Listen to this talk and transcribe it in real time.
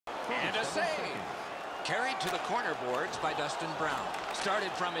And a save. Carried to the corner boards by Dustin Brown.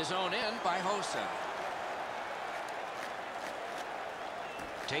 Started from his own end by Hossa.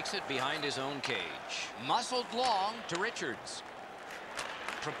 Takes it behind his own cage. Muscled long to Richards.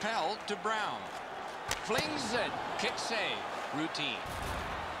 Propelled to Brown. Flings it. Kick save. Routine.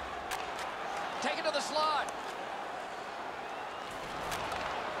 Take it to the slot.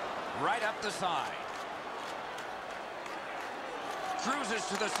 Right up the side. Cruises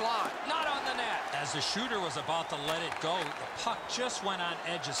to the slot. Not on the net. As the shooter was about to let it go, the puck just went on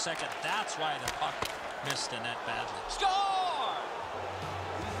edge a second. That's why the puck missed the net badly. Score!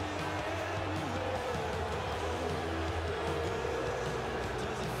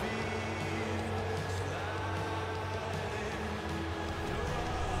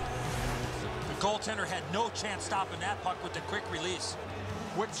 The goaltender had no chance stopping that puck with the quick release.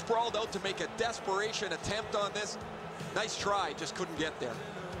 Quick sprawled out to make a desperation attempt on this. Nice try, just couldn't get there.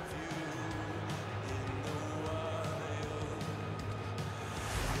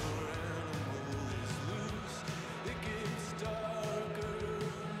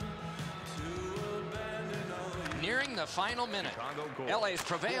 Nearing the final minute. LA's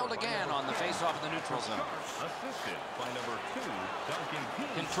prevailed again on the face-off of the neutral zone. Assisted by number 2, Duncan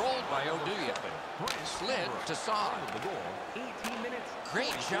Keith. Controlled by Oduya. Slid to Saad.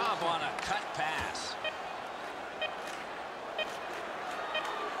 Great job on a cut pass.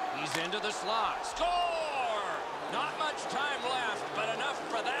 He's into the slot. Score! Not much time left, but enough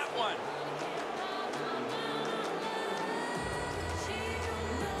for that one.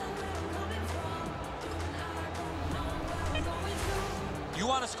 You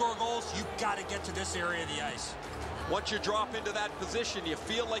want to score goals, you've got to get to this area of the ice. Once you drop into that position, you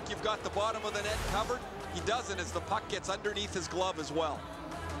feel like you've got the bottom of the net covered. He doesn't as the puck gets underneath his glove as well.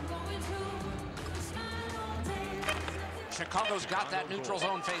 Chicago's got that neutral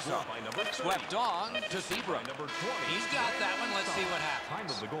zone faceoff. Swept on to Seabrook. He's got that one. Let's see what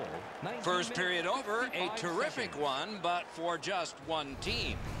happens. First period over. A terrific one, but for just one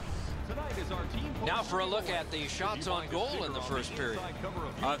team. Now for a look at the shots on goal in the first period.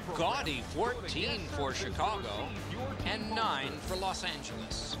 A gaudy 14 for Chicago and 9 for Los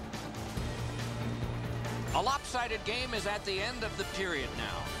Angeles. A lopsided game is at the end of the period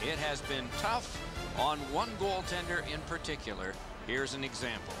now. It has been tough on one goaltender in particular. Here's an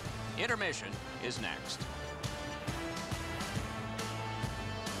example. Intermission is next.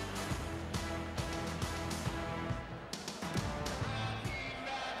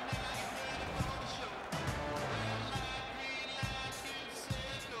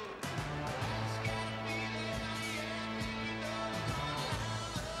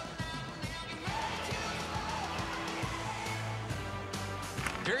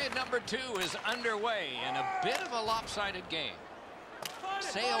 Period number 2 is underway in a bit of a lopsided game.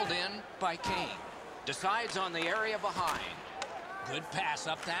 Sailed in by Kane. Decides on the area behind. Good pass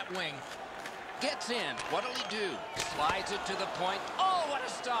up that wing. Gets in. What'll he do? Slides it to the point. Oh, what a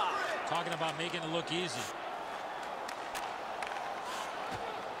stop! Talking about making it look easy.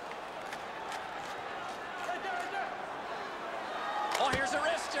 Oh, here's a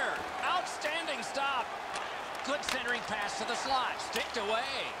wrister. Outstanding stop. Good centering pass to the slot. Sticked away.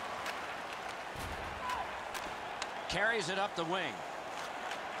 Carries it up the wing.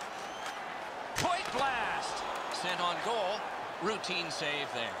 Point blast. Sent on goal. Routine save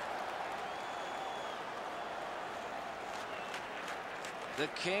there. The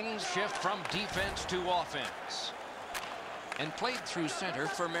Kings shift from defense to offense. And played through center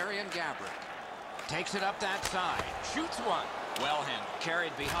for Marion Gabrick. Takes it up that side. Shoots one. Well handled.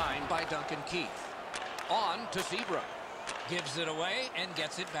 Carried behind by Duncan Keith. On to Seabrook. Gives it away and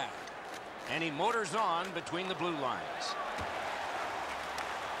gets it back. And he motors on between the blue lines.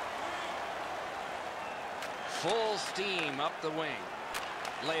 Full steam up the wing.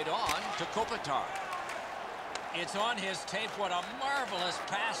 Laid on to Kopitar. It's on his tape. What a marvelous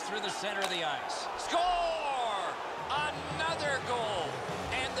pass through the center of the ice. Score! Another goal.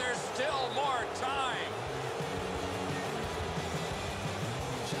 And there's still more time.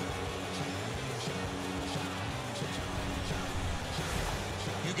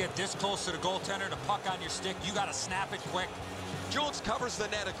 You get this close to the goaltender, the puck on your stick, you got to snap it quick. Jones covers the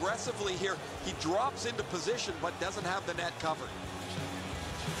net aggressively here. He drops into position but doesn't have the net covered.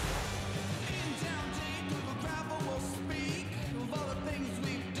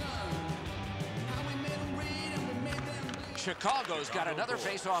 Chicago's got another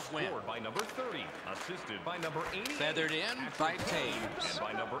face-off win. By number 30, assisted by number 80. Feathered in by Taves.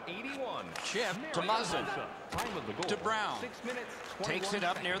 By number 81. Chip to Muzzin. Time of the goal. To Brown. 6 minutes. Takes it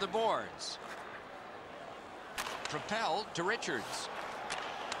up near the boards. Propelled to Richards.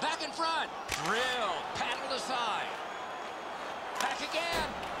 Back in front. Drill. Paddled aside. Back again.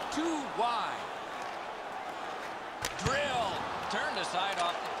 Too wide. Drill. Turned aside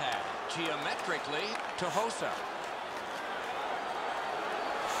off the pad. Geometrically to Hossa.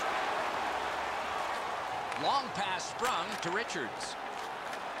 Long pass sprung to Richards.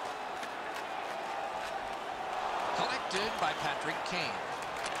 Collected by Patrick Kane.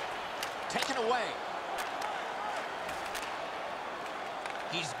 Taken away.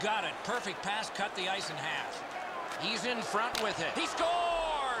 He's got it. Perfect pass, cut the ice in half. He's in front with it. He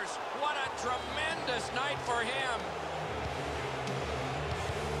scores! What a tremendous night for him.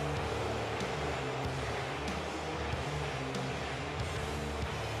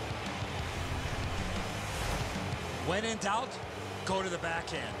 When in doubt, go to the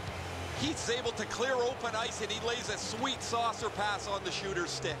backhand. He's able to clear open ice, and he lays a sweet saucer pass on the shooter's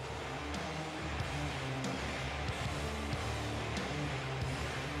stick.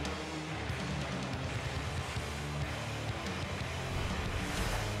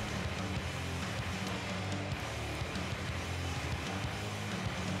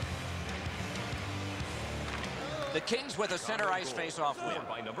 The Kings with a center ice face-off win.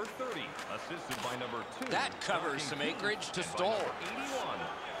 By number 30, assisted by number 2. That covers some acreage to Stoll. 81,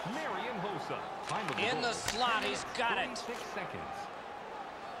 Marian Hossa. In the slot, he's got it. 6 seconds.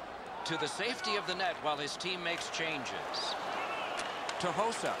 To the safety of the net while his team makes changes. To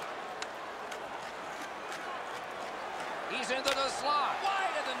Hossa. He's into the slot.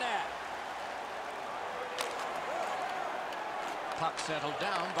 Wide of the net. Puck settled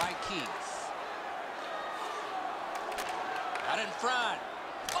down by Keith. Out in front.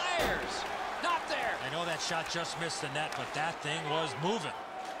 Fires. Not there. I know that shot just missed the net, but that thing was moving.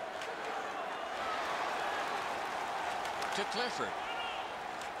 To Clifford.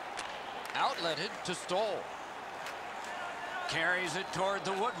 Outletted to Stoll. Carries it toward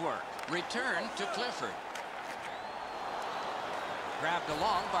the woodwork. Return to Clifford. Grabbed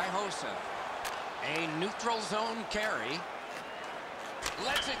along by Hossa. A neutral zone carry.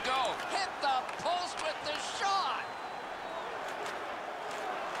 Lets it go. Hit the post with the shot.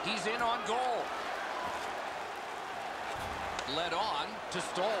 He's in on goal. Led on to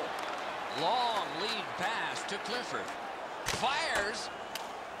Stoll. Long lead pass to Clifford. Fires.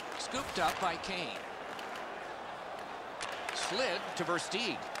 Scooped up by Kane. Slid to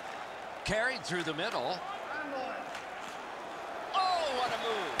Versteeg. Carried through the middle. Oh, what a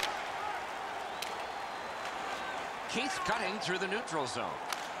move. Keith's cutting through the neutral zone.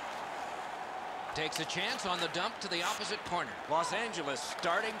 Takes a chance on the dump to the opposite corner. Los Angeles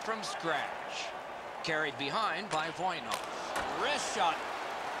starting from scratch. Carried behind by Voynov. Wrist shot.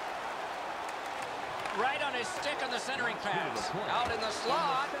 Right on his stick on the centering pass. Out in the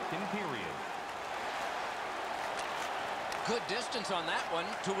slot. Good distance on that one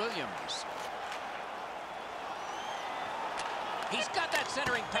to Williams. He's got that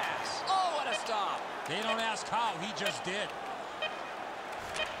centering pass. Oh, what a stop. They don't ask how, he just did.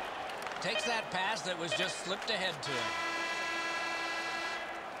 Takes that pass that was just slipped ahead to him.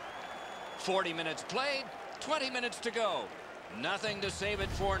 40 minutes played, 20 minutes to go. Nothing to save it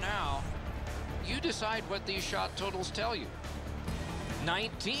for now. You decide what these shot totals tell you.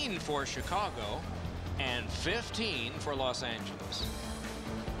 19 for Chicago and 15 for Los Angeles.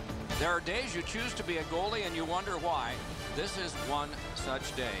 There are days you choose to be a goalie and you wonder why. This is one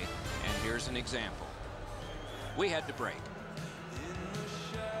such day, and here's an example. We had to break.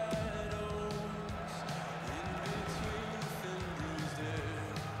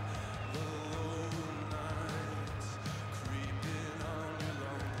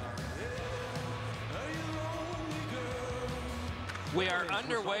 We are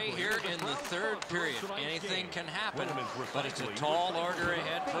underway here in the third period. Anything can happen, but it's a tall order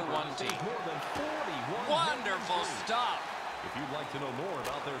ahead for one team. Wonderful stop. If you'd like to know more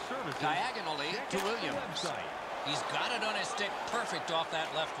about their services, diagonally to Williams. He's got it on his stick, perfect off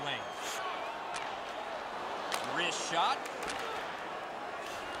that left wing. Wrist shot.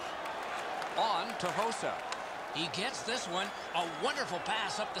 On to Hossa. He gets this one. A wonderful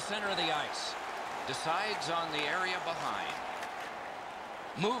pass up the center of the ice. Decides on the area behind.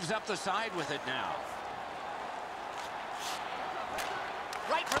 Moves up the side with it now.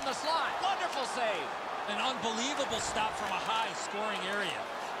 Right from the slot. Wonderful save. An unbelievable stop from a high scoring area.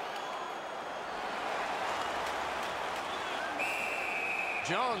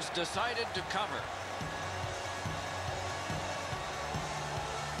 Jones decided to cover.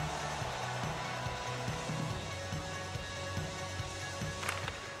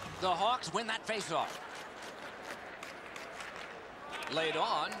 The Hawks win that faceoff. Laid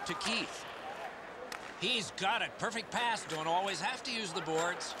on to Keith. He's got it. Perfect pass. Don't always have to use the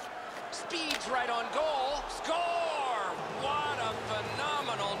boards. Speeds right on goal. Score! What a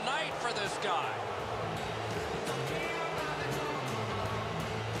phenomenal night for this guy.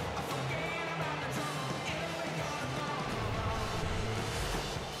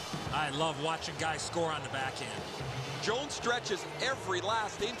 I love watching guys score on the backhand. Jones stretches every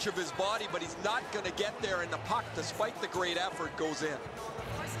last inch of his body, but he's not going to get there, and the puck, despite the great effort, goes in.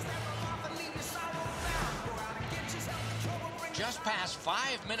 Just past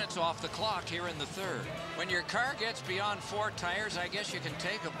 5 minutes off the clock here in the third. When your car gets beyond 4 tires, I guess you can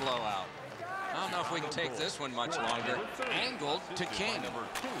take a blowout. I don't know if we can take this one much longer. Angled to King.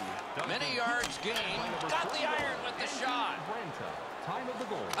 Many yards gained. Got the iron with the shot.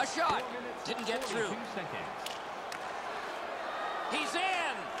 A shot. Didn't get through. He's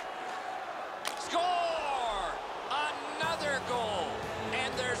in. Score! Another goal.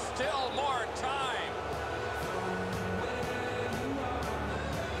 And there's still more time.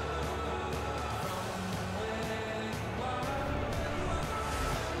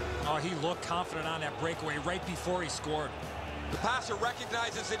 Oh, he looked confident on that breakaway right before he scored. The passer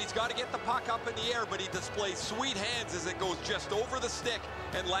recognizes that he's got to get the puck up in the air, but he displays sweet hands as it goes just over the stick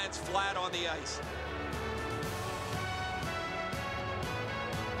and lands flat on the ice.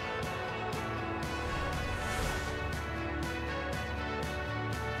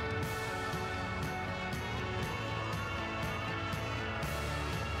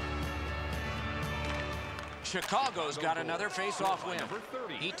 Chicago's got another face-off win.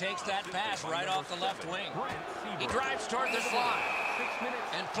 He takes that pass right off the left wing. He drives toward the slot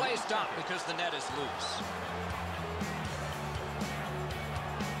and plays stop because the net is loose.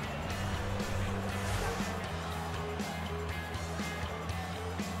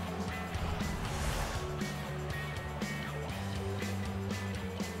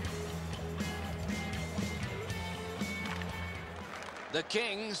 The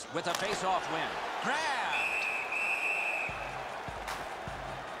Kings with a face-off win. Grabbed.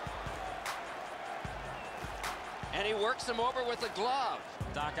 And he works him over with a glove.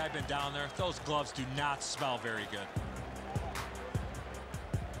 Doc, I've been down there. Those gloves do not smell very good.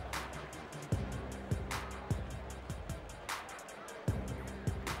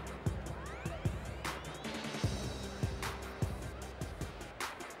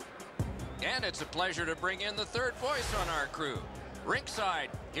 And it's a pleasure to bring in the third voice on our crew. Rinkside,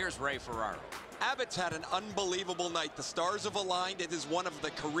 here's Ray Ferraro. Abbott's had an unbelievable night. The stars have aligned. It is one of the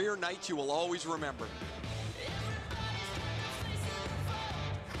career nights you will always remember.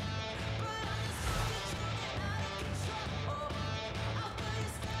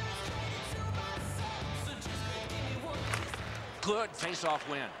 Good face-off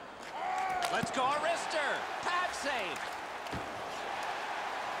win. Let's go, Arister. Pad save.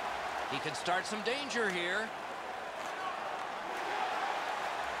 He can start some danger here.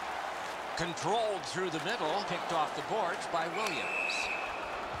 Controlled through the middle, picked off the boards by Williams.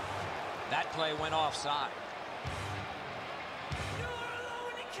 That play went offside.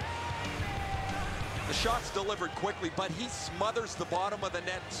 The shot's delivered quickly, but he smothers the bottom of the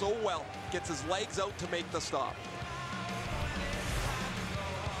net so well, gets his legs out to make the stop.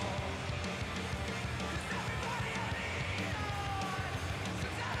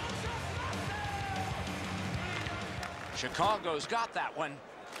 Chicago's got that one.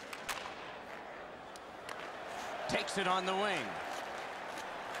 Takes it on the wing.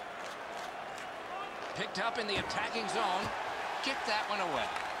 Picked up in the attacking zone. Kicked that one away.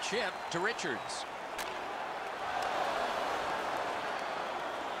 Chip to Richards.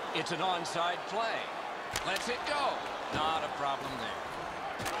 It's an onside play. Lets it go. Not a problem there.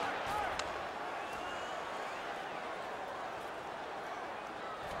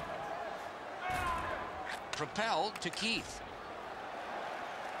 Propelled to Keith.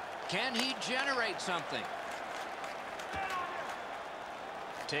 Can he generate something?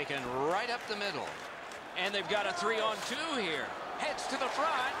 Taken right up the middle. And they've got a 3-on-2 here. Heads to the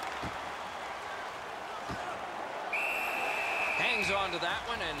front. Hangs on to that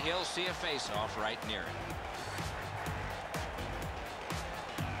one, and he'll see a face-off right near it.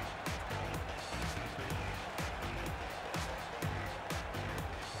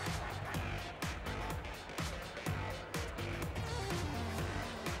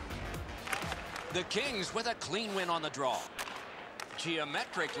 The Kings with a clean win on the draw.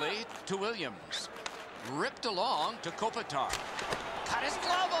 Geometrically to Williams. Ripped along to Kopitar. Cut his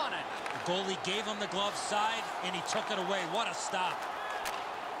glove on it. The goalie gave him the glove side, and he took it away. What a stop.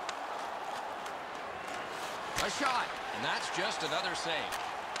 A shot, and that's just another save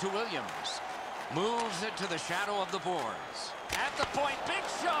to Williams. Moves it to the shadow of the boards. At the point, big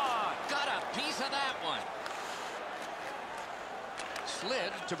shot! Got a piece of that one.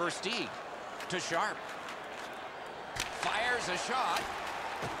 Slid to Versteeg. To Sharp. Fires a shot.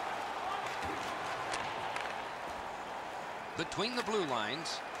 Between the blue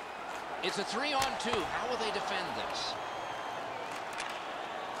lines. It's a 3-on-2. How will they defend this?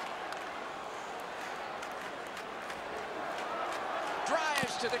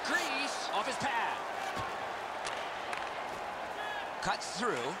 Drives to the crease. Off his pad. Cuts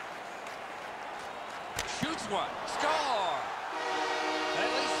through. Shoots one. Score! At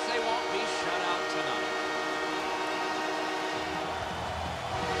least they won't be shut out tonight.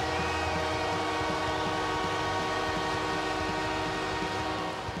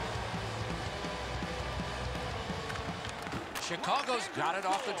 Chicago's got it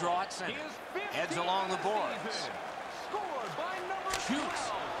off the draw at center. Heads along the boards.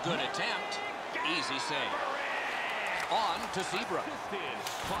 Shoots. Good attempt. Easy save. On to Seabrook.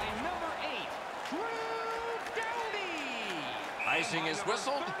 By number 8, Icing is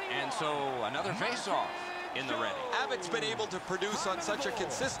whistled, and so another face-off in the ready. Abbott's been able to produce on such a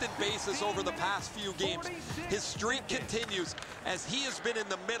consistent basis over the past few games. His streak continues as he has been in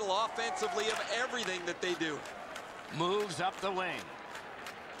the middle offensively of everything that they do. Moves up the wing.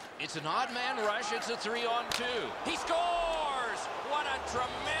 It's an odd man rush. It's a 3-on-2. He scores! What a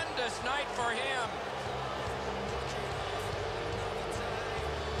tremendous night for him.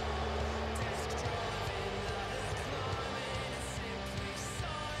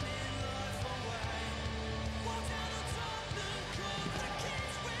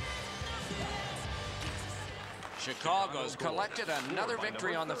 Chicago's collected another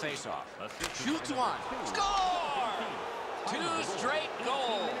victory on the faceoff. Shoots one. Score! 2 straight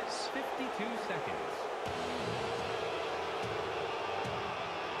goals. 52 seconds.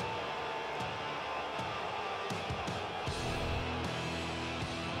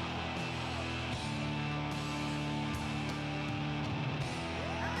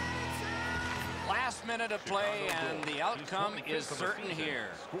 Last minute of play, and the outcome is certain here.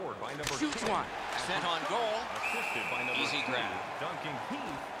 Shoots one. Sent on goal. Easy grab. Duncan Keith,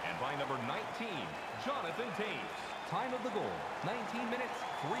 and by number 19, Jonathan Taves. Time of the goal, 19 minutes,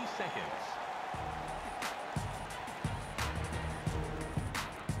 3 seconds.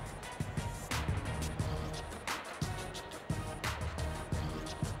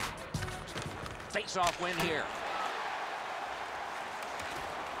 Face-off win here.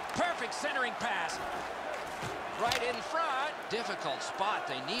 Perfect centering pass. Right in front. Difficult spot.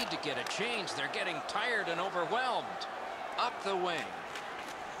 They need to get a change. They're getting tired and overwhelmed. Up the wing.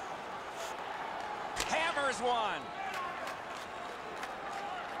 Hammers one.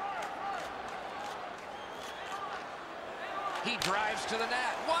 He drives to the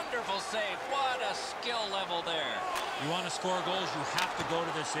net. Wonderful save. What a skill level there. You want to score goals, you have to go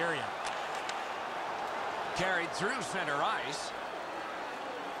to this area. Carried through center ice.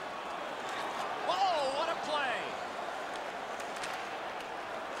 Whoa, what a play.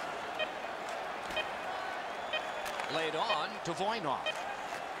 Laid on to Voynov.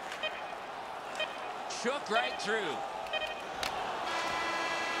 Shook right through.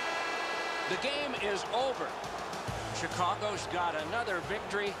 The game is over. Chicago's got another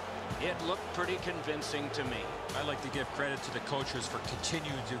victory. It looked pretty convincing to me. I'd like to give credit to the coaches for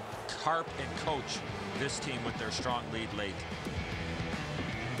continuing to carp and coach this team with their strong lead late.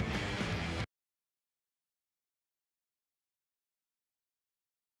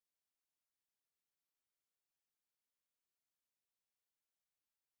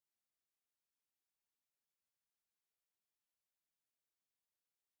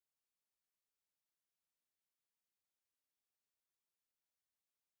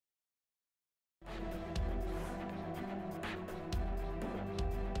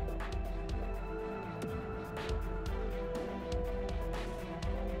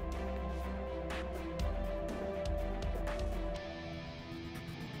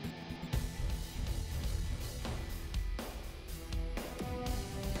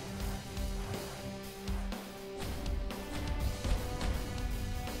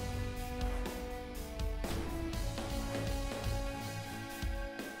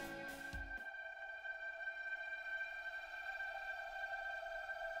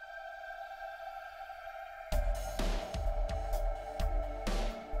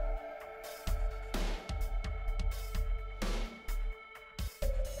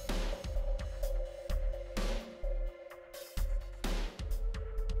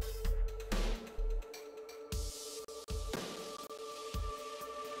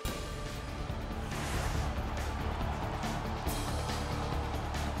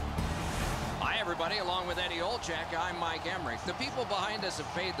 everybody. Along with Eddie Olczyk, I'm Mike Emmerich. The people behind us have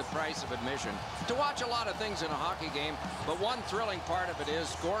paid the price of admission to watch a lot of things in a hockey game, but one thrilling part of it is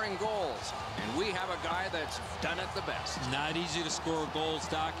scoring goals. And we have a guy that's done it the best. Not easy to score goals,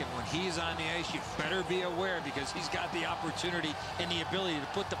 Doc, and when he's on the ice, you better be aware because he's got the opportunity and the ability to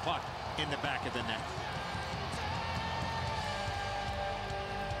put the puck in the back of the net.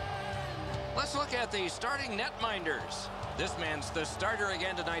 Let's look at the starting netminders. This man's the starter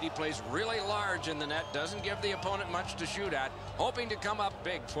again tonight. He plays really large in the net, doesn't give the opponent much to shoot at, hoping to come up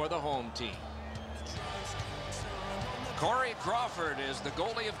big for the home team. Corey Crawford is the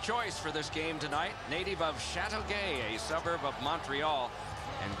goalie of choice for this game tonight. Native of Châteauguay, a suburb of Montreal,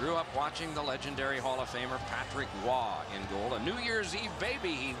 and grew up watching the legendary Hall of Famer Patrick Waugh in goal. A New Year's Eve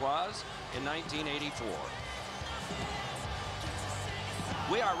baby he was in 1984.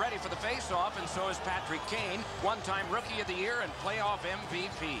 We are ready for the face-off, and so is Patrick Kane, one-time Rookie of the Year and playoff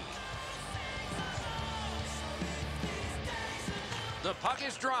MVP. The puck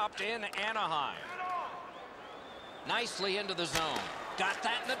is dropped in Anaheim. Nicely into the zone. Got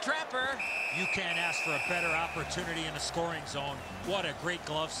that in the trapper. You can't ask for a better opportunity in the scoring zone. What a great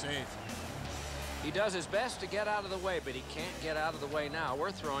glove save. He does his best to get out of the way, but he can't get out of the way now.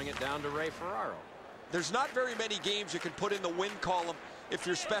 We're throwing it down to Ray Ferraro. There's not very many games you can put in the win column if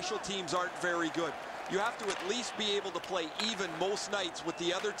your special teams aren't very good. You have to at least be able to play even most nights with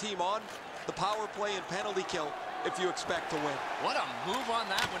the other team on the power play and penalty kill if you expect to win. What a move on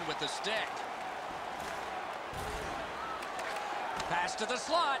that one with the stick. Pass to the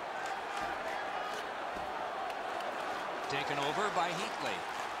slot. Taken over by Heatley.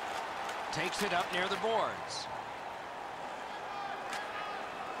 Takes it up near the boards.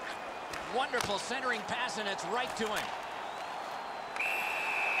 Wonderful centering pass, and it's right to him.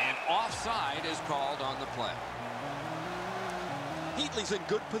 And offside is called on the play. Heatley's in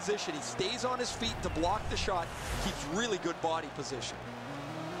good position. He stays on his feet to block the shot. Keeps really good body position.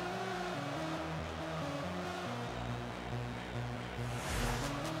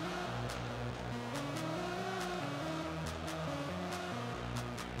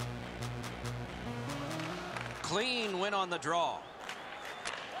 Clean win on the draw.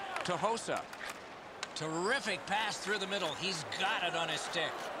 To Hossa. Terrific pass through the middle. He's got it on his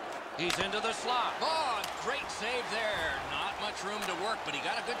stick. He's into the slot. Oh, great save there. Not much room to work, but he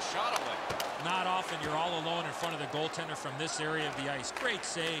got a good shot away. Not often you're all alone in front of the goaltender from this area of the ice. Great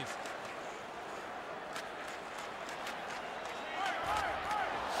save.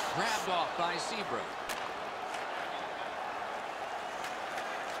 Grabbed off by Seabrook.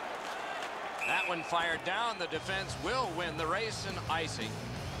 That one fired down. The defense will win the race, and icing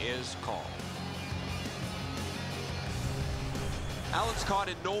is called. Allen's caught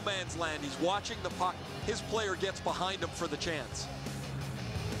in no man's land. He's watching the puck. His player gets behind him for the chance.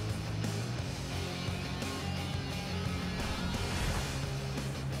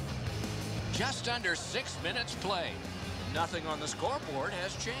 Just under 6 minutes played. Nothing on the scoreboard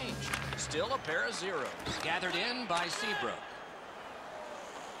has changed. Still a pair of zeros. Gathered in by Seabrook.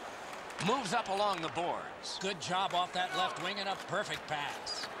 Moves up along the boards. Good job off that left wing and a perfect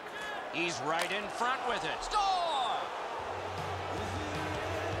pass. He's right in front with it. Score!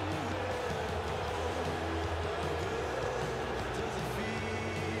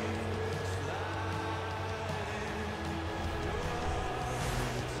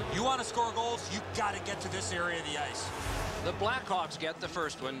 You want to score goals, you got to get to this area of the ice. The Blackhawks get the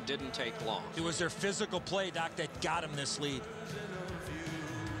first one. Didn't take long. It was their physical play, Doc, that got him this lead.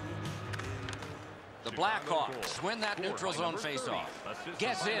 The Blackhawks win that neutral zone faceoff.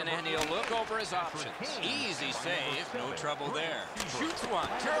 Gets in, and he'll look over his options. Easy save, no trouble there. Shoots one.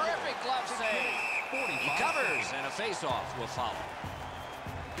 Terrific glove save. He covers, and a faceoff will follow.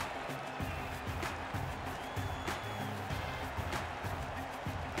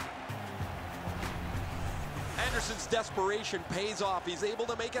 Anderson's desperation pays off. He's able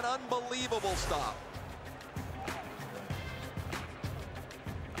to make an unbelievable stop.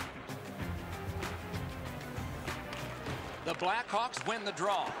 The Blackhawks win the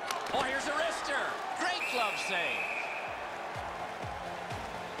draw. Oh, here's a wrister. Great glove save.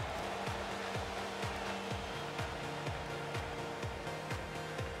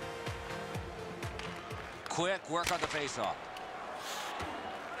 Quick work on the faceoff.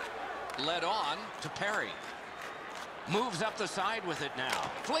 Led on to Perry. Moves up the side with it now.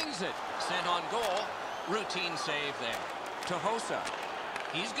 Flings it. Sent on goal. Routine save there. To Hossa.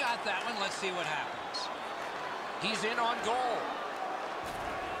 He's got that one. Let's see what happens. He's in on goal.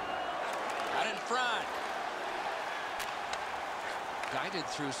 Out in front. Guided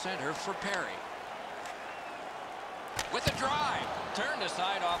through center for Perry. With the drive. Turned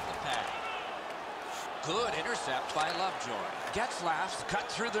aside off the pad. Good intercept by Lovejoy. Getzlaf's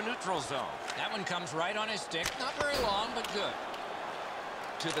cut through the neutral zone. That one comes right on his stick. Not very long, but good.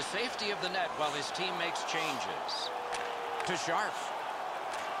 To the safety of the net while his team makes changes. To Sharp.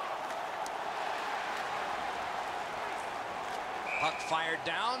 Puck fired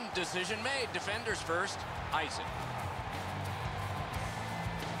down. Decision made. Defenders first. Isaac.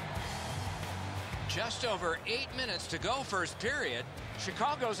 Just over 8 minutes to go first period.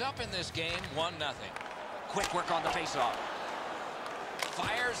 Chicago's up in this game 1-0. Quick work on the faceoff.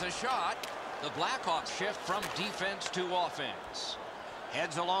 Fires a shot. The Blackhawks shift from defense to offense.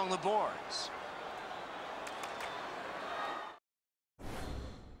 Heads along the boards.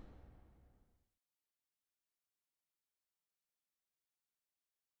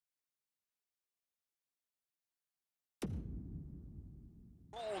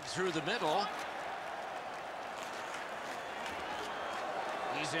 Rolled through the middle.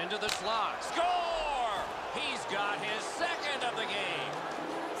 He's into the slot. Score! He's got his second of the game.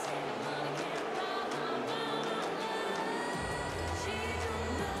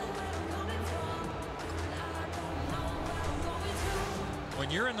 When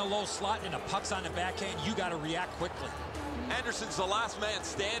you're in the low slot and a puck's on the backhand, you got to react quickly. Anderson's the last man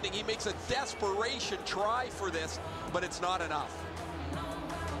standing. He makes a desperation try for this, but it's not enough.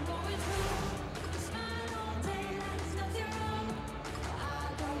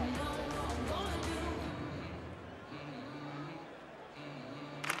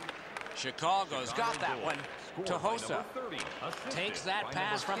 Chicago's got that one. To Hossa. Takes that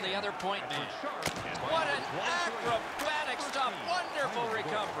pass from the other point man. What an acrobatic stop. Wonderful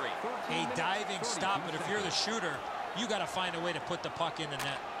recovery. A diving stop, but if you're the shooter, you got to find a way to put the puck in the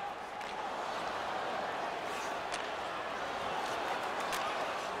net.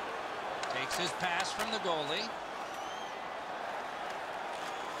 Takes his pass from the goalie.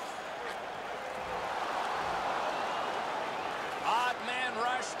 Odd man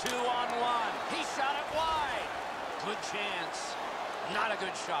rush, 2-on-1. He shot it wide. Good chance. Not a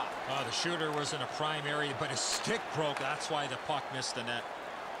good shot. The shooter was in a prime area, but his stick broke. That's why the puck missed the net.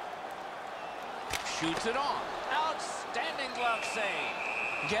 Shoots it on. Outstanding glove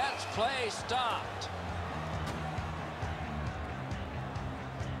save. Gets play stopped.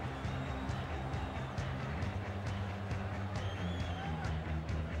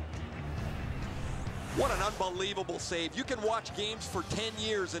 What an unbelievable save. You can watch games for 10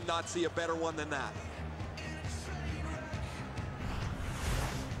 years and not see a better one than that.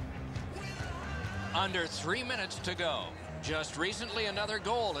 Under 3 minutes to go. Just recently another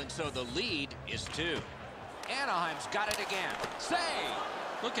goal, and so the lead is 2. Anaheim's got it again. Save!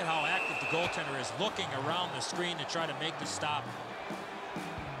 Look at how active the goaltender is, looking around the screen to try to make the stop.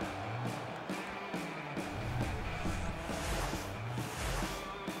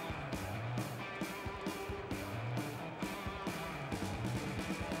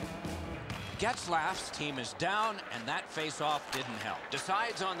 Getzlaf's team is down, and that face-off didn't help.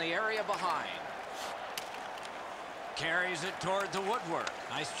 Decides on the area behind. Carries it toward the woodwork.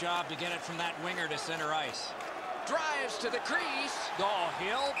 Nice job to get it from that winger to center ice. Drives to the crease. Oh,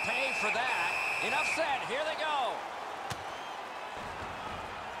 he'll pay for that. Enough said. Here they go.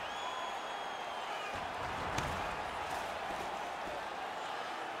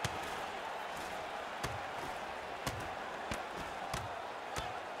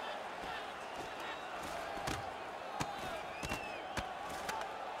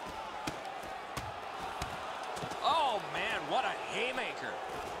 Oh, man, what a haymaker.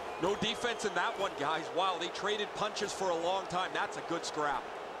 No defense in that one, guys. Wow, they traded punches for a long time. That's a good scrap.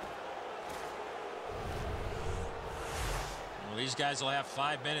 Well, these guys will have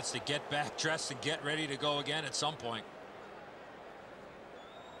 5 minutes to get back dressed and get ready to go again at some point.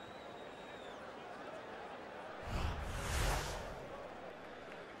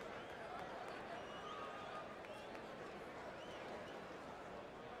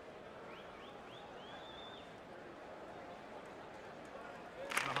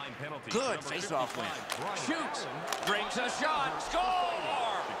 Good face-off win. Shoots. Brings a shot. Score!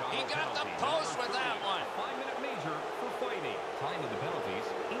 He got the post with that one. 5-minute major for fighting. Time of the penalties,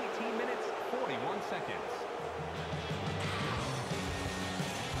 18 minutes, 41 seconds.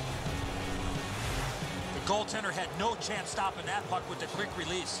 The goaltender had no chance stopping that puck with the quick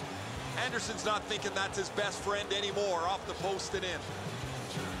release. Anderson's not thinking that's his best friend anymore. Off the post and in.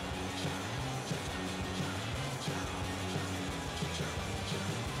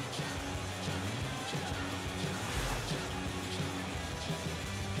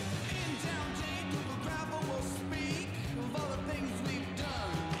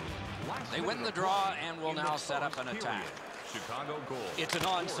 They win the draw and will now set up an attack. Chicago goal. It's an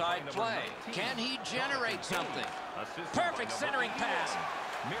onside play. Can he generate something? Perfect centering pass.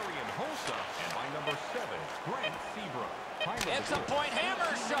 Marian Hossa, and by number 7, Grant Seabrook. It's a point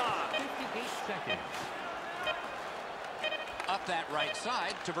hammer shot. 58 seconds. Up that right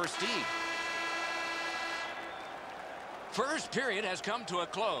side to Versteeg. First period has come to a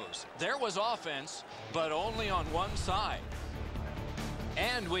close. There was offense, but only on one side.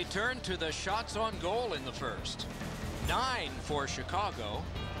 And we turn to the shots on goal in the first. 9 for Chicago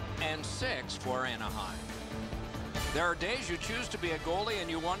and 6 for Anaheim. There are days you choose to be a goalie and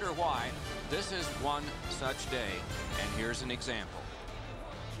you wonder why. This is one such day, and here's an example.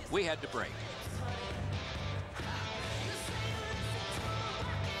 We had to break.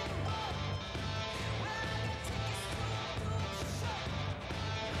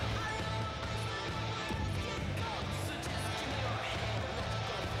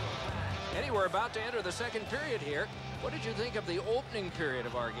 We're about to enter the second period here. What did you think of the opening period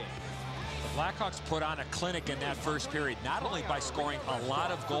of our game? The Blackhawks put on a clinic in that first period, not only by scoring a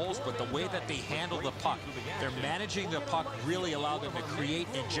lot of goals, but the way that they handle the puck. They're managing the puck really allowed them to create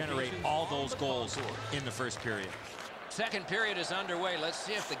and generate all those goals in the first period. Second period is underway. Let's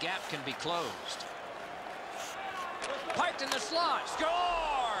see if the gap can be closed. Piped in the slot. Score!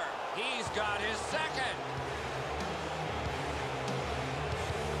 He's got his second.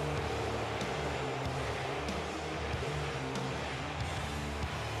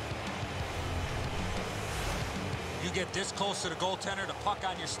 You get this close to the goaltender, the puck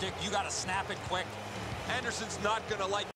on your stick, you got to snap it quick. Anderson's not going to like